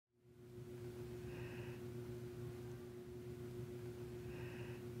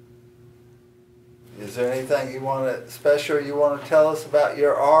Is there anything special you want to tell us about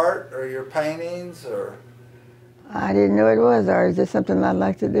your art or your paintings, or? I didn't know it was art. It's just something I'd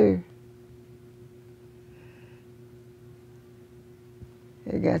like to do.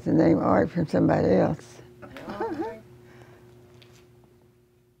 It got the name art from somebody else.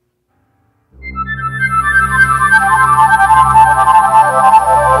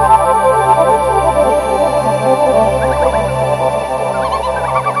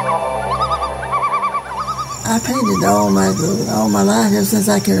 I painted all my life, ever since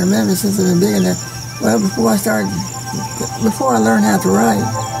I can remember, since I've been big enough. Well, before I learned how to write.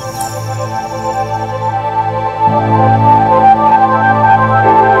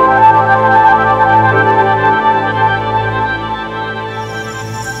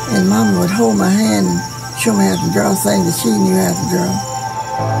 And Mama would hold my hand and show me how to draw things that she knew how to draw.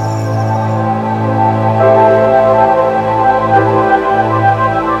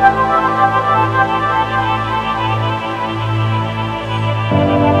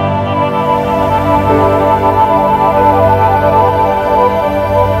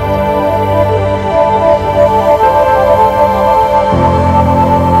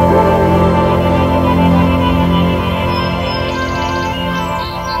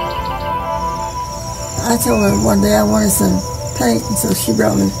 I told her one day I wanted some paint, and so she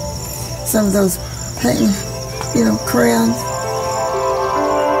brought me some of those painting, crayons.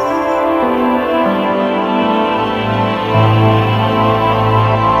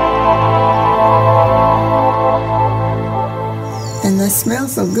 And they smelled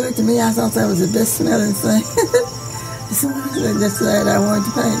so good to me, I thought that was the best smelling thing. So I just said I wanted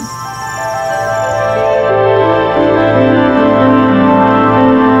to paint.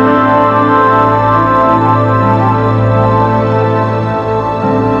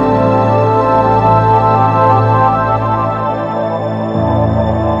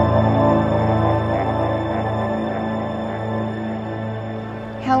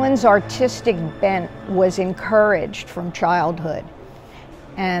 Helen's artistic bent was encouraged from childhood,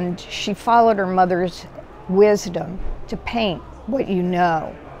 and she followed her mother's wisdom to paint what you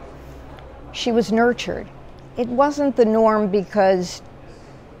know. She was nurtured. It wasn't the norm because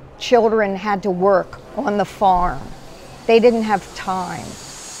children had to work on the farm. They didn't have time.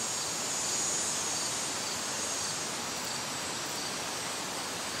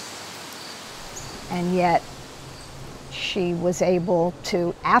 And yet, she was able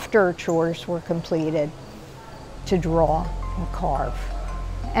to, after chores were completed, to draw and carve.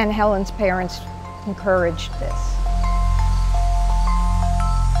 And Helen's parents encouraged this.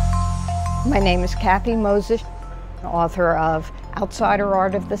 My name is Kathy Moses, author of Outsider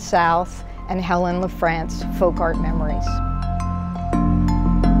Art of the South and Helen LaFrance, Folk Art Memories.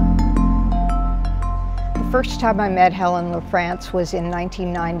 The first time I met Helen LaFrance was in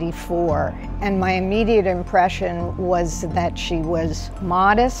 1994, and my immediate impression was that she was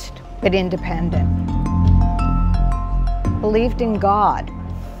modest but independent, believed in God,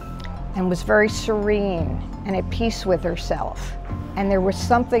 and was very serene and at peace with herself. And there was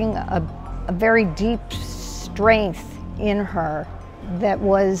something, a very deep strength in her that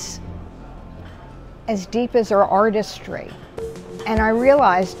was as deep as her artistry. And I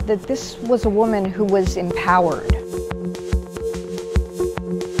realized that this was a woman who was empowered.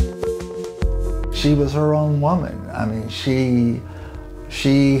 She was her own woman. I mean, she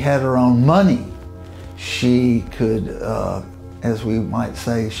had her own money. She could, as we might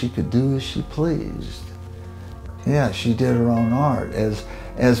say, she could do as she pleased. Yeah, she did her own art.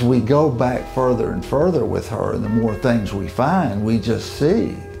 As we go back further and further with her, and the more things we find, we just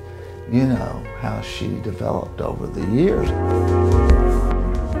see, how she developed over the years.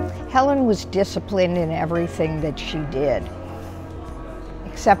 Helen was disciplined in everything that she did,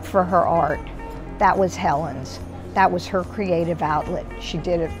 except for her art. That was Helen's. That was her creative outlet. She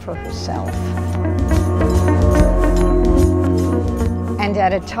did it for herself. And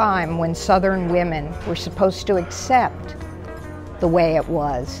at a time when Southern women were supposed to accept the way it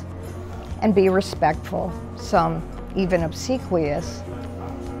was and be respectful, some even obsequious,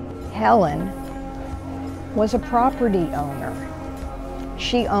 Helen was a property owner.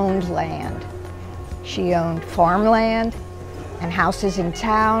 She owned land. She owned farmland and houses in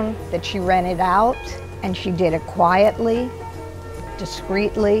town that she rented out, and she did it quietly,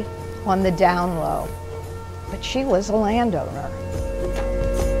 discreetly, on the down low. But she was a landowner,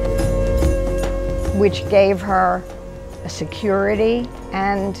 which gave her a security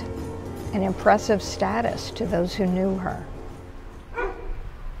and an impressive status to those who knew her.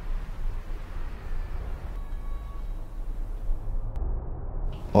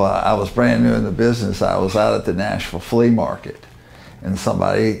 Well, I was brand new in the business. I was out at the Nashville flea market, And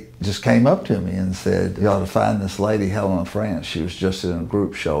somebody just came up to me and said, you ought to find this lady, Helen LaFrance. She was just in a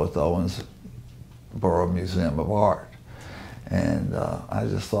group show at the Owensboro Museum of Art. And I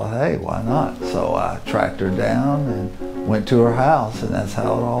just thought, hey, why not? So I tracked her down and went to her house, and that's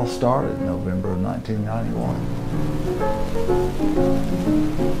how it all started, November of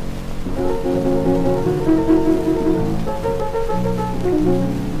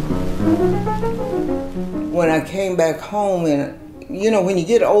When I came back home, and you know, when you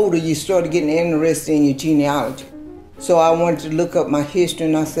get older, you start getting interested in your genealogy. So I wanted to look up my history,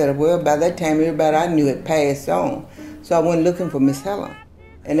 and I said, well, by that time, everybody I knew had passed on. So I went looking for Miss Helen.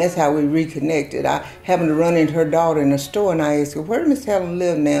 And that's how we reconnected. I happened to run into her daughter in the store, and I asked her, where does Miss Helen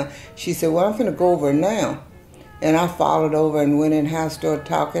live now? She said, well, I'm going to go over now. And I followed over and went in the house, started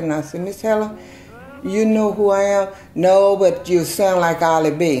talking, and I said, Miss Helen, you know who I am? No, but you sound like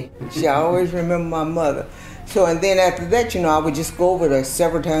Ollie B. She always remembered my mother. So, and then after that, you know, I would just go over there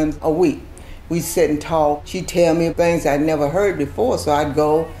several times a week. We'd sit and talk. She'd tell me things I'd never heard before, so I'd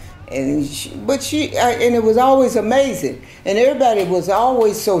go. And and it was always amazing. And everybody was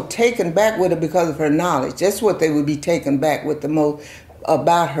always so taken back with her because of her knowledge. That's what they would be taken back with the most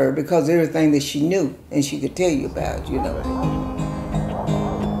about her, because of everything that she knew and she could tell you about, you know.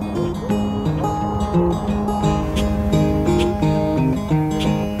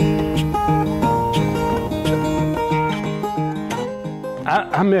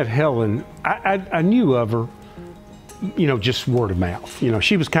 I met Helen. I knew of her, you know, just word of mouth. You know,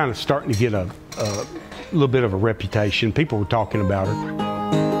 she was kind of starting to get a little bit of a reputation. People were talking about her.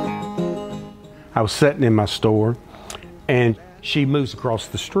 I was sitting in my store, and she moves across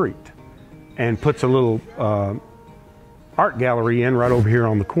the street and puts a little art gallery in right over here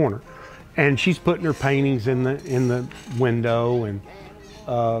on the corner. And she's putting her paintings in the window. And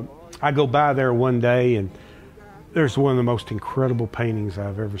I go by there one day, and there's one of the most incredible paintings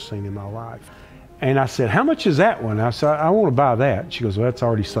I've ever seen in my life. And I said, how much is that one? I said, I want to buy that. She goes, well, that's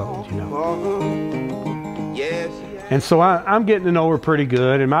already sold, you know. Yes. And so I'm getting to know her pretty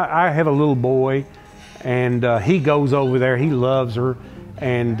good. And I have a little boy, and he goes over there. He loves her.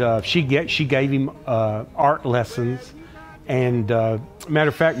 And she gave him art lessons. And matter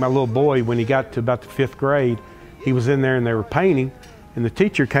of fact, my little boy, when he got to about the 5th grade, he was in there and they were painting. And the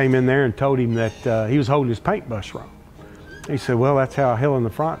teacher came in there and told him that he was holding his paintbrush wrong. He said, well, that's how Helen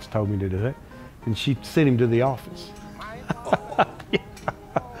LaFrance told me to do it. And she sent him to the office. Yeah.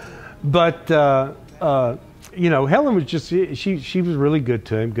 But, you know, Helen was just, she was really good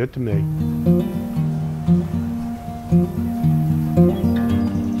to him, good to me.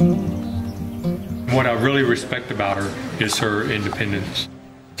 What I really respect about her is her independence.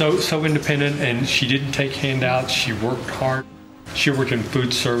 So independent, and she didn't take handouts. She worked hard. She worked in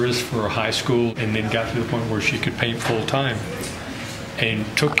food service for a high school, and then got to the point where she could paint full time, and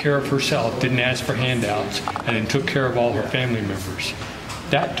took care of herself, didn't ask for handouts, and then took care of all her family members.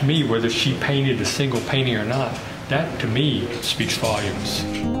 That to me, whether she painted a single painting or not, that to me speaks volumes.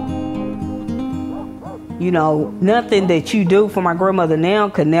 You know, nothing that you do for my grandmother now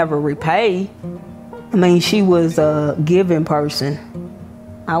could never repay. I mean, she was a giving person.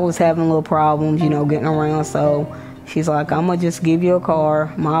 I was having little problems, you know, getting around, so she's like, I'm gonna just give you a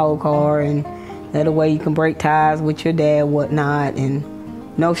car, my old car, and that way you can break ties with your dad, whatnot,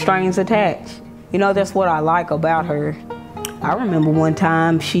 and no strings attached. You know, that's what I like about her. I remember one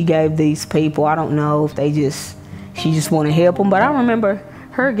time she gave these people, I don't know if she just want to help them, but I remember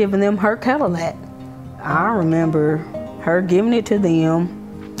her giving them her Cadillac. I remember her giving it to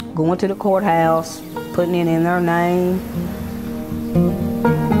them, going to the courthouse, putting it in their name.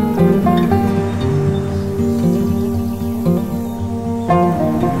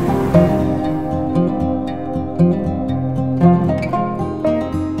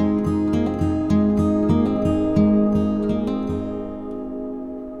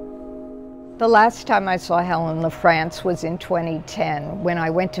 The last time I saw Helen LaFrance was in 2010 when I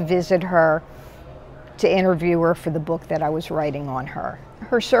went to visit her to interview her for the book that I was writing on her.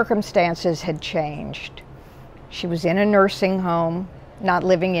 Her circumstances had changed. She was in a nursing home, not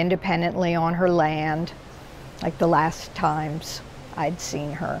living independently on her land, like the last times I'd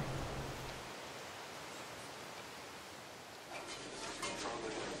seen her.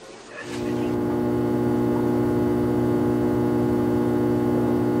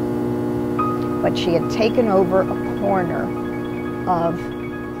 But she had taken over a corner of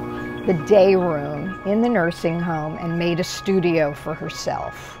the day room in the nursing home and made a studio for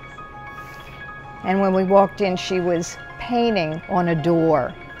herself. And when we walked in, she was painting on a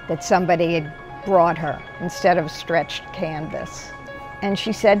door that somebody had brought her instead of stretched canvas. And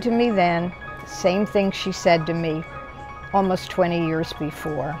she said to me then, the same thing she said to me almost 20 years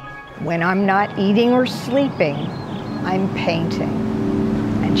before. When I'm not eating or sleeping, I'm painting.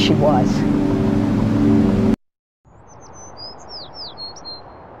 And she was.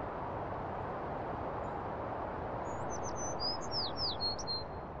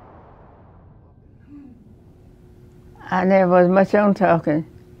 I never was much on talking.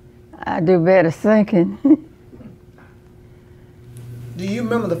 I do better thinking. Do you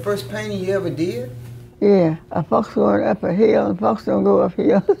remember the first painting you ever did? Yeah, a fox going up a hill, and fox don't go up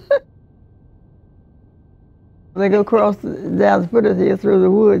hill. They go across down the foot of the hill through the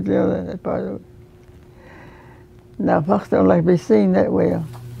woods, you know, that part of it. No, fox don't like to be seen that well.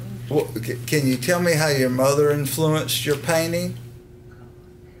 Well, can you tell me how your mother influenced your painting?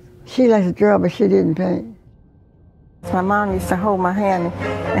 She liked to draw, but she didn't paint. My mom used to hold my hand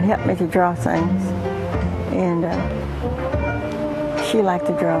and help me to draw things. And she liked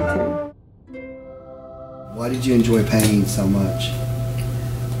to draw too. Why did you enjoy painting so much?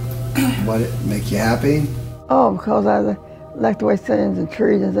 Why did it make you happy? Oh, because I liked the way things and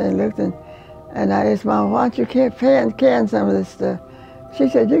trees and things looked. And I asked Mom, why don't you can some of this stuff? She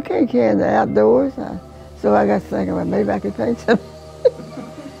said, you can't can the outdoors. So I got to thinking, well, maybe I could paint something.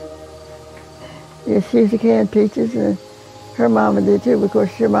 Yeah, she used to can peaches, and her mama did too, because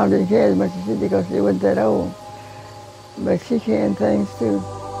her mom didn't can as much as she did because she wasn't that old. But she canned things too.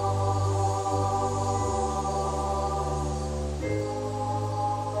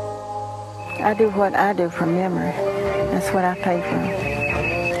 I do what I do from memory. That's what I pay from.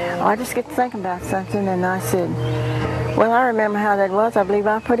 I just get to thinking about something, and I said, well, I remember how that was. I believe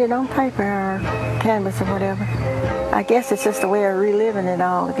I put it on paper or canvas or whatever. I guess it's just a way of reliving it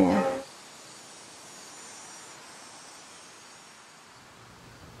all again.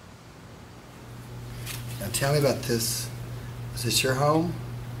 Now tell me about this. Is this your home?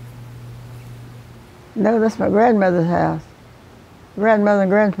 No, that's my grandmother's house. Grandmother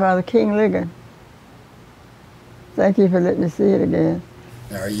and grandfather, King Ligon. Thank you for letting me see it again.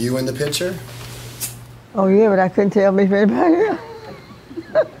 Now, are you in the picture? Oh yeah, but I couldn't tell me if anybody else.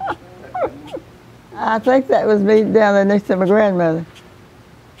 I think that was me down there next to my grandmother.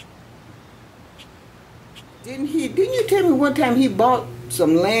 Didn't you tell me one time he bought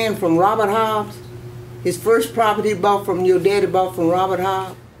some land from Robert Hobbs? His first property he bought from your daddy bought from Robert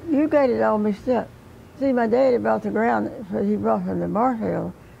Hobbs? You got it all mixed up. See, my daddy bought the ground that he bought from the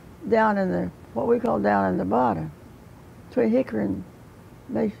Marhill down in the, what we call down in the bottom, between Hickory and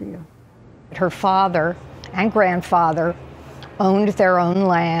Mayfield. Her father and grandfather owned their own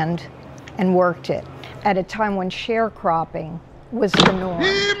land and worked it at a time when sharecropping was the norm.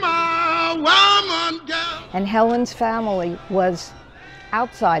 And Helen's family was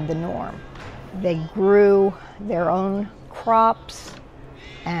outside the norm. They grew their own crops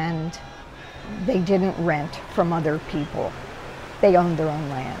and they didn't rent from other people. They owned their own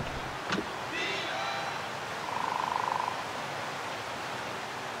land.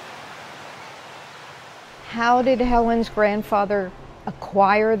 How did Helen's grandfather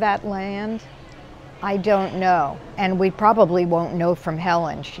acquire that land? I don't know, and we probably won't know from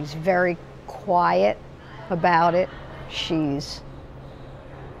Helen. She's very quiet about it. She's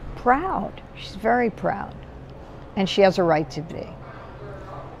proud. She's very proud, and she has a right to be.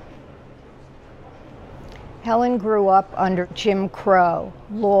 Helen grew up under Jim Crow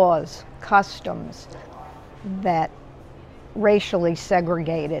laws, customs that racially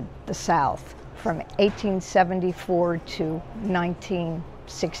segregated the South from 1874 to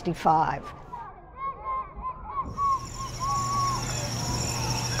 1965.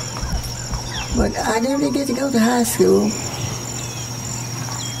 But I didn't get to go to high school.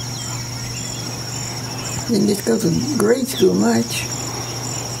 Didn't get to go to grade school much.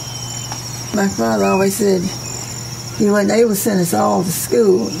 My father always said he wasn't able to send us all to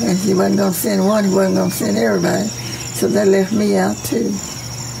school, and he wasn't going to send one, he wasn't going to send everybody. So that left me out too.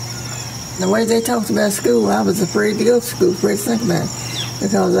 The way they talked about school, I was afraid to go to school, afraid to think about it.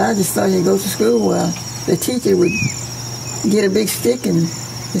 Because I just thought you'd go to school, well, the teacher would get a big stick and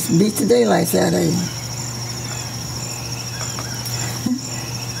just beat the daylights out of you.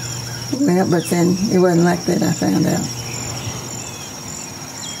 Well, but then it wasn't like that, I found out.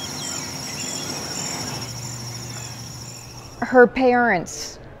 Her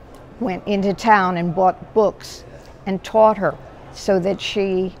parents went into town and bought books and taught her so that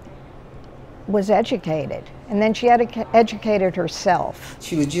she was educated. And then she had educated herself.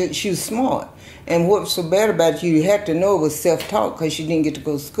 She was smart. And what's so bad about it, you had to know it was self-taught because she didn't get to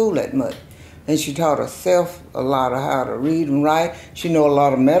go to school that much. And she taught herself a lot of how to read and write. She know a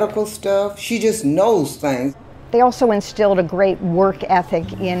lot of medical stuff. She just knows things. They also instilled a great work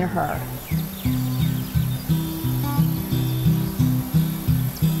ethic in her.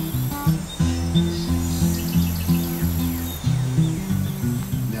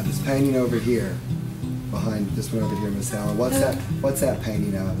 painting over here, behind this one over here, Miss Helen. What's that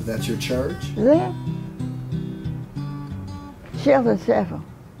painting of? Is that your church? That? Shelton Chapel.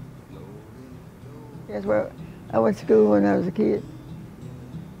 That's where I went to school when I was a kid.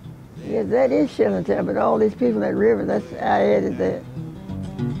 Yes, that is Shelton Chapel, but all these people at River, I added that.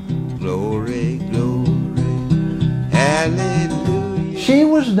 Glory, glory, hallelujah. She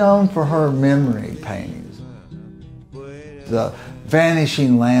was known for her memory paintings. The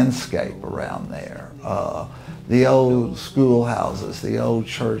vanishing landscape around there, the old schoolhouses, the old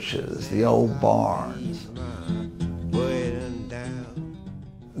churches, the old barns.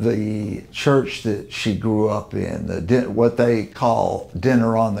 The church that she grew up in, what they call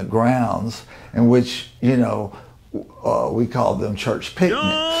dinner on the grounds, in which, you know, we called them church picnics.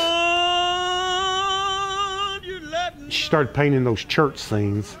 She started painting those church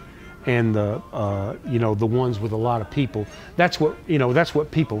scenes, and the you know, the ones with a lot of people. That's what, you know, that's what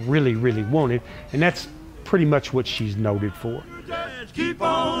people really, really wanted, and that's pretty much what she's noted for. Keep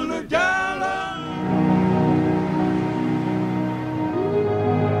on the dollar.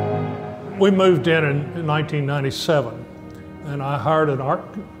 We moved in 1997, and I hired an art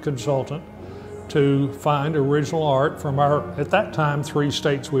consultant to find original art from our, at that time, 3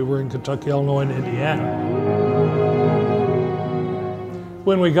 states. We were in Kentucky, Illinois, and Indiana.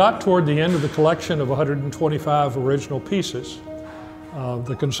 When we got toward the end of the collection of 125 original pieces,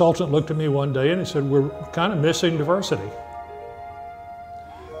 the consultant looked at me one day and he said, "We're kind of missing diversity."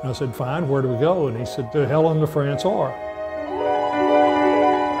 And I said, "Fine, where do we go?" And he said, "To Helen LaFrance art."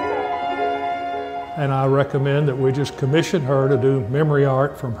 And I recommend that we just commission her to do memory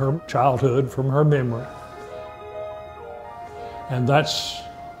art from her childhood, from her memory. And that's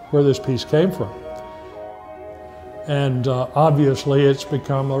where this piece came from. And obviously it's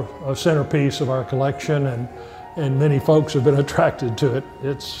become a centerpiece of our collection, and many folks have been attracted to it.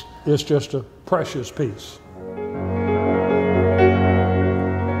 It's just a precious piece.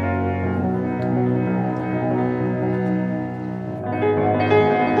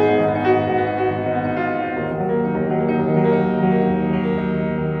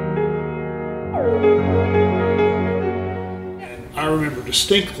 I remember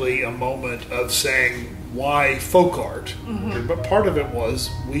distinctly a moment of saying, why folk art? Mm-hmm. But part of it was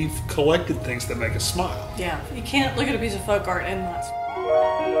we've collected things that make us smile. Yeah, you can't look at a piece of folk art and not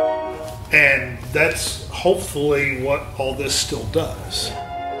smile. And that's hopefully what all this still does.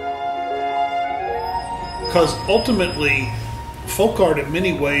 Because ultimately, folk art in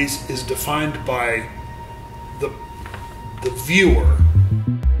many ways is defined by the viewer.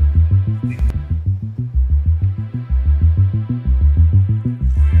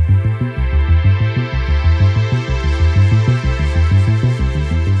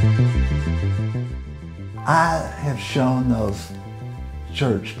 I have shown those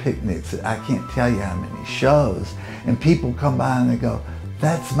church picnics, I can't tell you how many shows, and people come by and they go,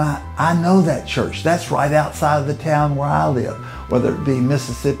 I know that church, that's right outside of the town where I live, whether it be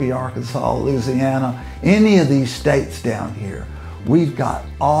Mississippi, Arkansas, Louisiana, any of these states down here. We've got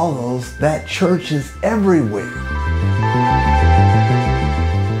all those, that church is everywhere.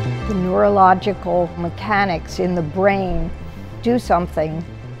 The neurological mechanics in the brain do something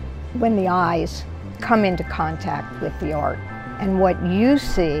when the eyes come into contact with the art. And what you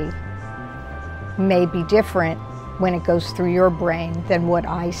see may be different when it goes through your brain than what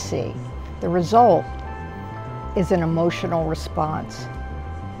I see. The result is an emotional response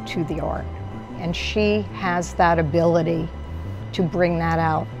to the art. And she has that ability to bring that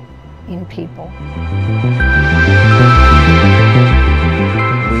out in people.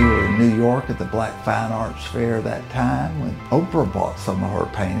 We were in New York at the Black Fine Arts Fair that time when Oprah bought some of her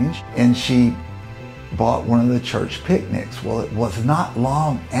paintings, and she bought one of the church picnics. Well, it was not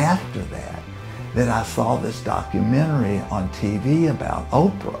long after that I saw this documentary on TV about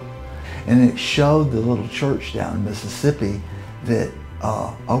Oprah. And it showed the little church down in Mississippi that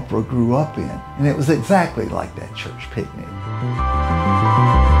Oprah grew up in. And it was exactly like that church picnic.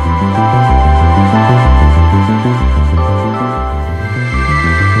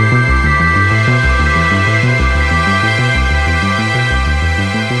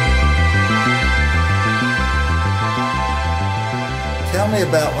 Tell me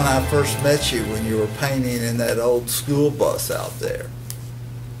about when I first met you, when you were painting in that old school bus out there.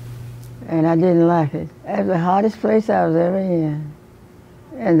 And I didn't like it. It was the hottest place I was ever in.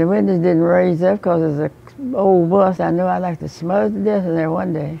 And the windows didn't raise up because it's an old bus. I knew I'd like to smother to death in there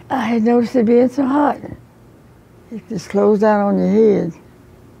one day. I had noticed it being so hot. It just closed down on your head.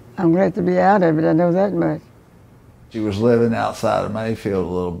 I'm glad to be out of it, I know that much. She was living outside of Mayfield a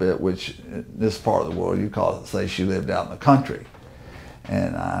little bit, which in this part of the world you say she lived out in the country.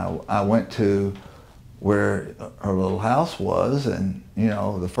 And I went to where her little house was, and you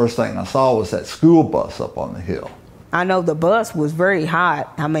know, the first thing I saw was that school bus up on the hill. I know the bus was very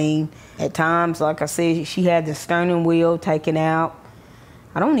hot. I mean, at times, like I said, she had the steering wheel taken out.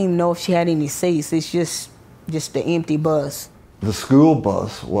 I don't even know if she had any seats. It's just the empty bus. The school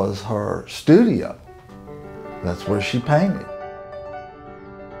bus was her studio. That's where she painted.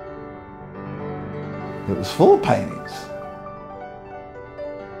 It was full of paintings.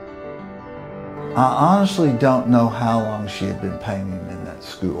 I honestly don't know how long she had been painting in that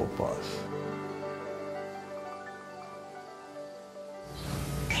school bus.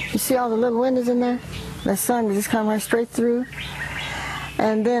 You see all the little windows in there? The sun would just come right straight through.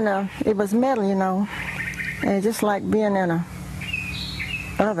 And then it was metal, you know, and just like being in a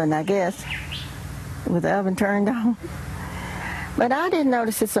oven, I guess, with the oven turned on. But I didn't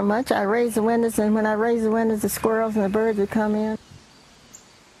notice it so much. I raised the windows, and when I raised the windows, the squirrels and the birds would come in.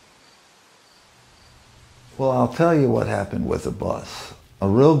 Well, I'll tell you what happened with the bus. A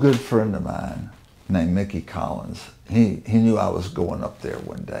real good friend of mine named Mickey Collins, he knew I was going up there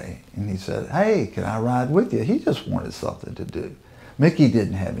one day, and he said, "Hey, can I ride with you?" He just wanted something to do. Mickey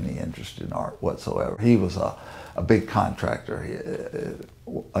didn't have any interest in art whatsoever. He was a big contractor.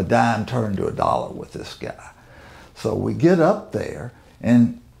 A dime turned to a dollar with this guy. So we get up there,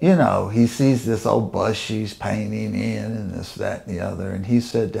 and you know, he sees this old bus she's painting in and this, that, and the other, and he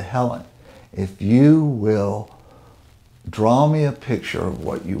said to Helen, "If you will draw me a picture of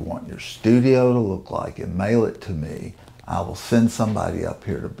what you want your studio to look like and mail it to me, I will send somebody up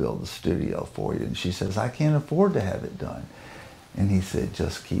here to build the studio for you." And she says, "I can't afford to have it done." And he said,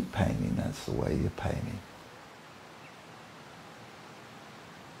 "Just keep painting. That's the way you paint."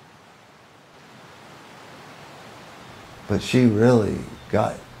 But she really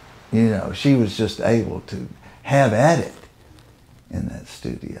got, you know, she was just able to have at it in that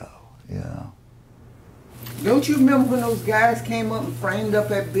studio, you know. Don't you remember when those guys came up and framed up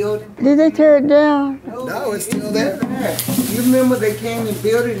that building? Did they tear it down? No, it's still there. You remember they came and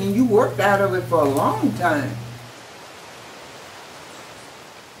built it, and you worked out of it for a long time.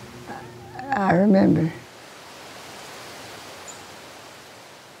 I remember.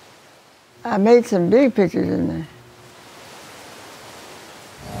 I made some big pictures in there.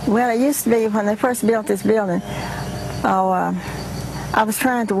 Well, it used to be when they first built this building, I was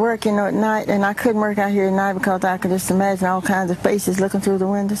trying to work, you know, at night, and I couldn't work out here at night because I could just imagine all kinds of faces looking through the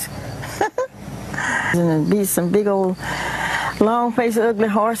windows. And there'd be some big old long-faced ugly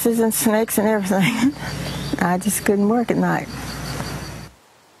horses and snakes and everything. I just couldn't work at night.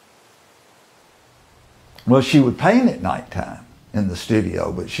 Well, she would paint at nighttime in the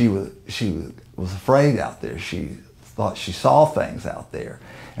studio, but she was afraid out there. She thought she saw things out there.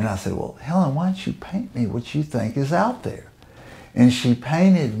 And I said, "Well, Helen, why don't you paint me what you think is out there?" And she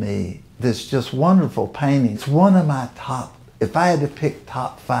painted me this just wonderful painting. It's one of my top, if I had to pick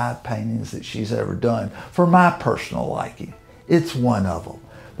top 5 paintings that she's ever done for my personal liking, it's one of them,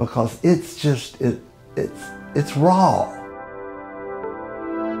 because it's just, it's raw.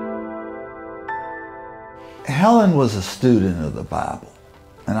 Helen was a student of the Bible,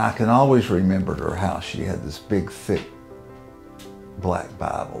 and I can always remember her house. She had this big, thick, black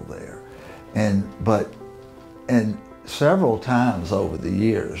Bible there. And several times over the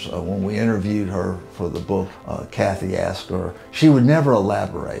years, when we interviewed her for the book, Kathy asked her, she would never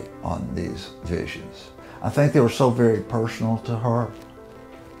elaborate on these visions. I think they were so very personal to her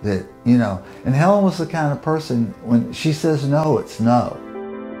that, you know, and Helen was the kind of person, when she says no, it's no.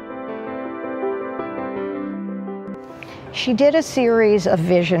 She did a series of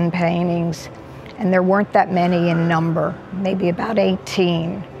vision paintings, and there weren't that many in number, maybe about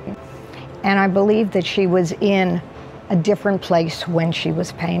 18. And I believe that she was in a different place when she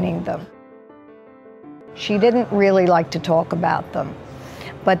was painting them. She didn't really like to talk about them,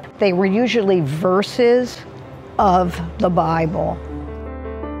 but they were usually verses of the Bible.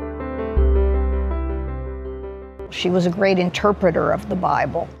 She was a great interpreter of the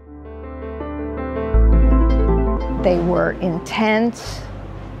Bible. They were intense,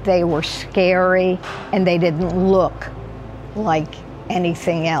 they were scary, and they didn't look like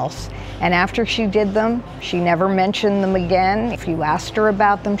anything else. And after she did them, she never mentioned them again. If you asked her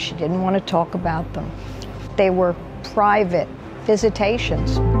about them, she didn't want to talk about them. They were private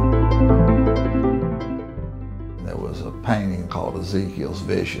visitations. There was a painting called Ezekiel's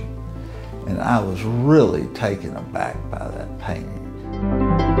Vision, and I was really taken aback by that painting.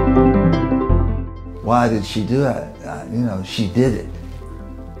 Why did she do it? You know, she did it.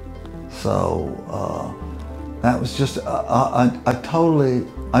 So that was just a totally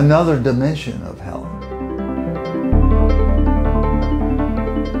another dimension of Helen.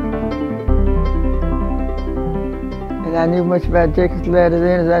 And I knew much about Jacob's ladder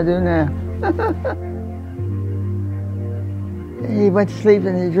then as I do now. He went to sleep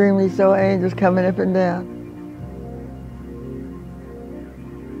and he dreamed he saw angels coming up and down.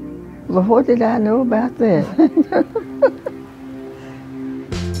 But what did I know about that?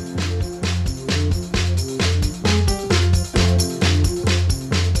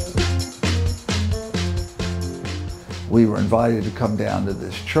 We were invited to come down to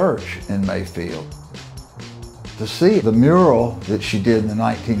this church in Mayfield to see the mural that she did in the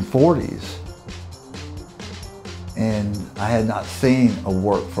 1940s. And I had not seen a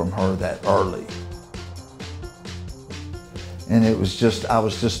work from her that early. And it was just, I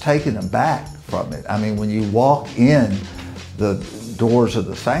was just taken aback from it. I mean, when you walk in the doors of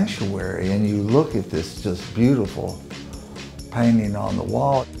the sanctuary and you look at this just beautiful painting on the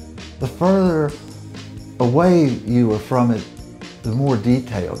wall, the further away you were from it, the more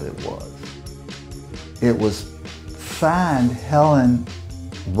detailed it was. It was signed Helen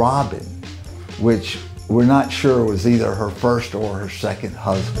Robin, which we're not sure was either her first or her second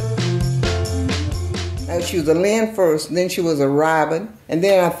husband. She was a Lynn first, then she was a Robin, and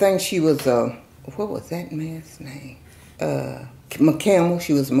then I think she was a, what was that man's name? McCampbell,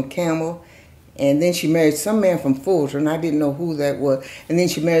 she was McCampbell, and then she married some man from Fulton, I didn't know who that was, and then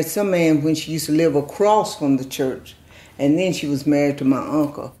she married some man when she used to live across from the church, and then she was married to my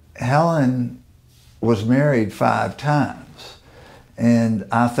uncle. Helen was married 5 times. And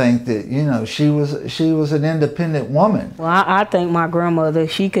I think that, you know, she was an independent woman. Well, I think my grandmother,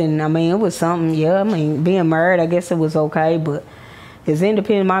 she couldn't, I mean, it was something, yeah, I mean, being married, I guess it was okay, but as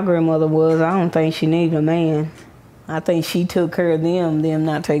independent my grandmother was, I don't think she needed a man. I think she took care of them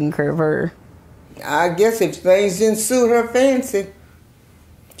not taking care of her. I guess if things didn't suit her fancy,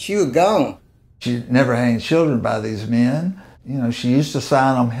 she was gone. She never had any children by these men. You know, she used to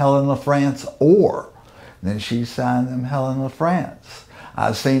sign them Helen LaFrance or. Then she signed them Helen LaFrance.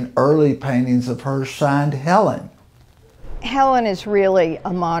 I've seen early paintings of her signed Helen. Helen is really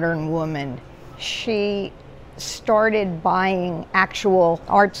a modern woman. She started buying actual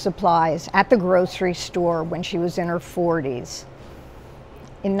art supplies at the grocery store when she was in her 40s.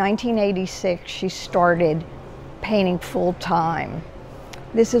 In 1986, she started painting full-time.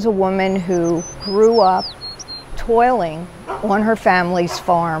 This is a woman who grew up toiling on her family's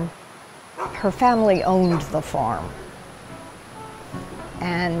farm. Her family owned the farm,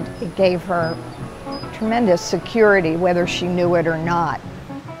 and it gave her tremendous security, whether she knew it or not.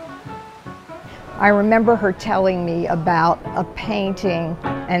 I remember her telling me about a painting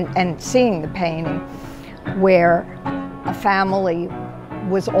and seeing the painting where a family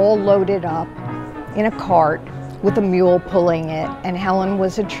was all loaded up in a cart with a mule pulling it, and Helen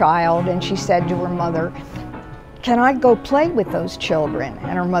was a child, and she said to her mother, "Can I go play with those children?"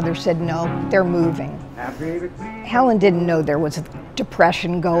 And her mother said, "No, they're moving." Helen didn't know there was a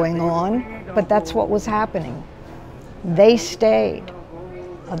depression going on, but that's what was happening. They stayed.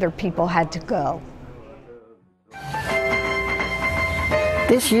 Other people had to go.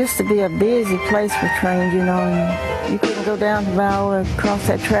 This used to be a busy place for trains, you know, and you couldn't go down the Viola across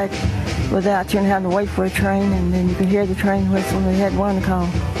that track without you having to wait for a train, and then you could hear the train whistle, and they had one called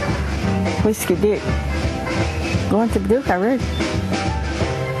Whiskey Dick. Going to Duke, I read.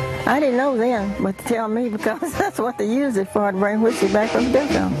 I didn't know then what to tell me, because that's what they used it for, to bring whiskey back from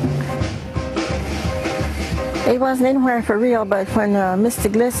Duke on. It wasn't anywhere for real, but when Mr.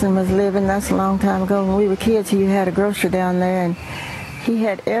 Glisson was living, that's a long time ago, when we were kids, he had a grocery down there, and he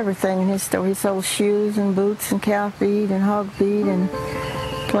had everything in his store. He sold shoes and boots and cow feed and hog feed and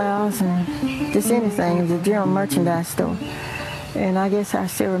plows and just anything. It was a general merchandise store. And I guess I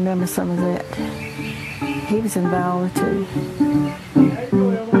still remember some of that. He was in Viola too.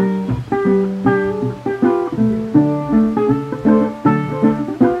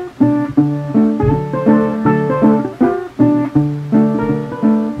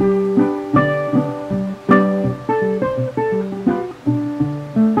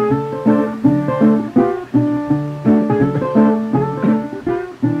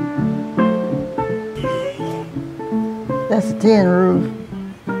 That's a tin roof.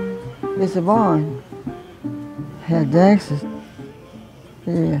 It's a barn. Had Dax's.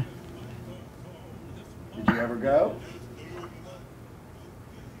 Yeah. Did you ever go?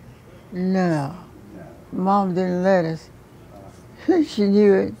 No. Mom didn't let us. She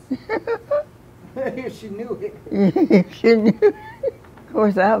knew it. She knew it. Yeah, she knew it. Of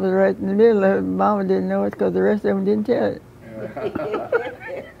course, I was right in the middle of it. Mama didn't know it because the rest of them didn't tell it.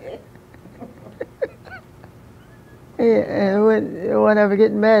 Yeah, and when I was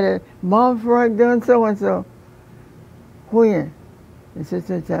getting mad at Mom, before I done so-and-so. When? And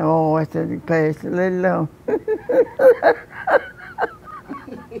Sister said, oh, I said, pass it, let it alone.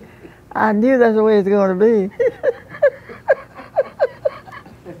 I knew that's the way it's going to be.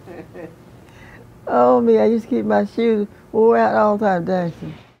 Oh, me, I used to keep my shoes wore out all the time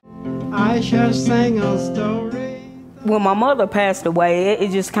dancing. I shall sing a story. When my mother passed away,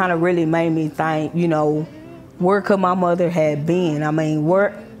 it just kind of really made me think, you know, where could my mother have been? I mean,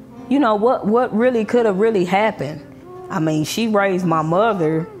 where, you know, what really could have really happened? I mean, she raised my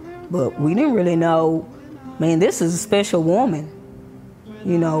mother, but we didn't really know, man, this is a special woman.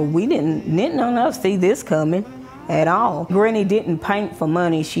 You know, we didn't none of us see this coming at all. Granny didn't paint for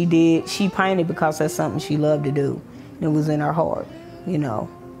money. She painted because that's something she loved to do. It was in her heart, you know.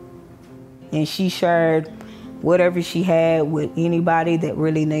 And she shared whatever she had with anybody that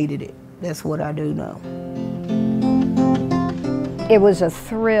really needed it. That's what I do know. It was a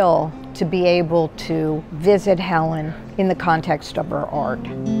thrill to be able to visit Helen in the context of her art.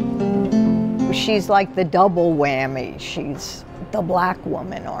 She's like the double whammy. She's the black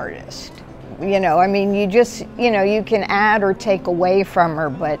woman artist. You know, I mean, you just, you know, you can add or take away from her,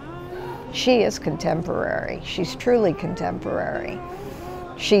 but she is contemporary. She's truly contemporary.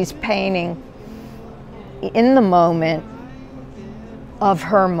 She's painting in the moment of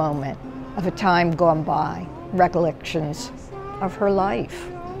her moment, of a time gone by, recollections of her life,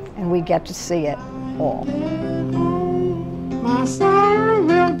 and we get to see it all. My sorrow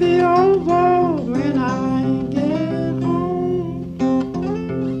will be over when I get home.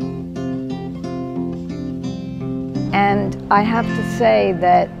 And I have to say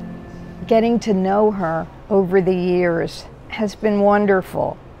that getting to know her over the years has been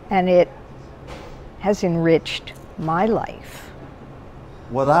wonderful, and it has enriched my life.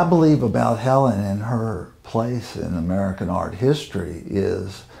 What I believe about Helen and her place in American art history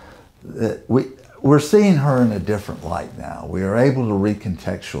is that we're seeing her in a different light now. We are able to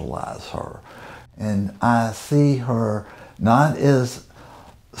recontextualize her. And I see her not as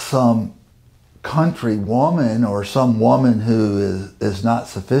some country woman or some woman who is not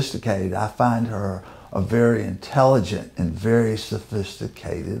sophisticated. I find her a very intelligent and very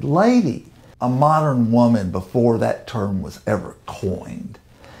sophisticated lady. A modern woman before that term was ever coined.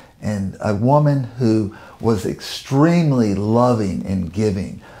 And a woman who was extremely loving and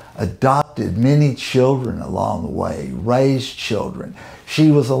giving, adopted many children along the way, raised children.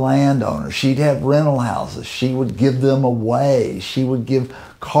 She was a landowner. She'd have rental houses. She would give them away. She would give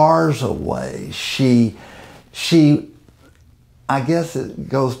cars away. I guess it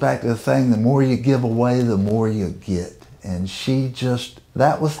goes back to the thing, the more you give away, the more you get. And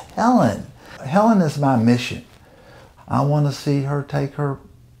that was Helen. Helen is my mission. I want to see her take her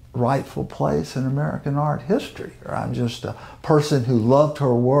rightful place in American art history. I'm just a person who loved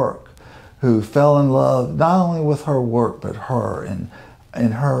her work, who fell in love not only with her work, but her and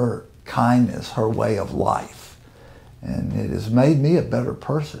her kindness, her way of life. And it has made me a better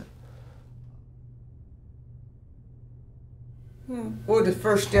person. What the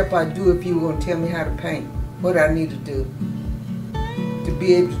first step I do if you were going to tell me how to paint? What I need to do to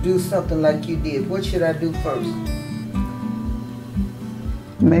be able to do something like you did? What should I do first?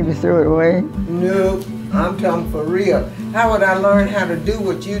 Maybe throw it away? No, I'm talking for real. How would I learn how to do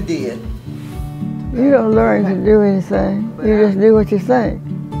what you did? You don't learn to do anything. You just do what you say.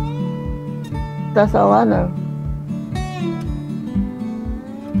 That's all I know.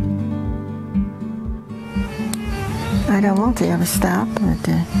 I don't want to ever stop, but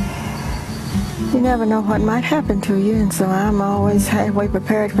you never know what might happen to you, and so I'm always halfway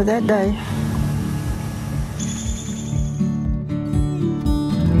prepared for that day.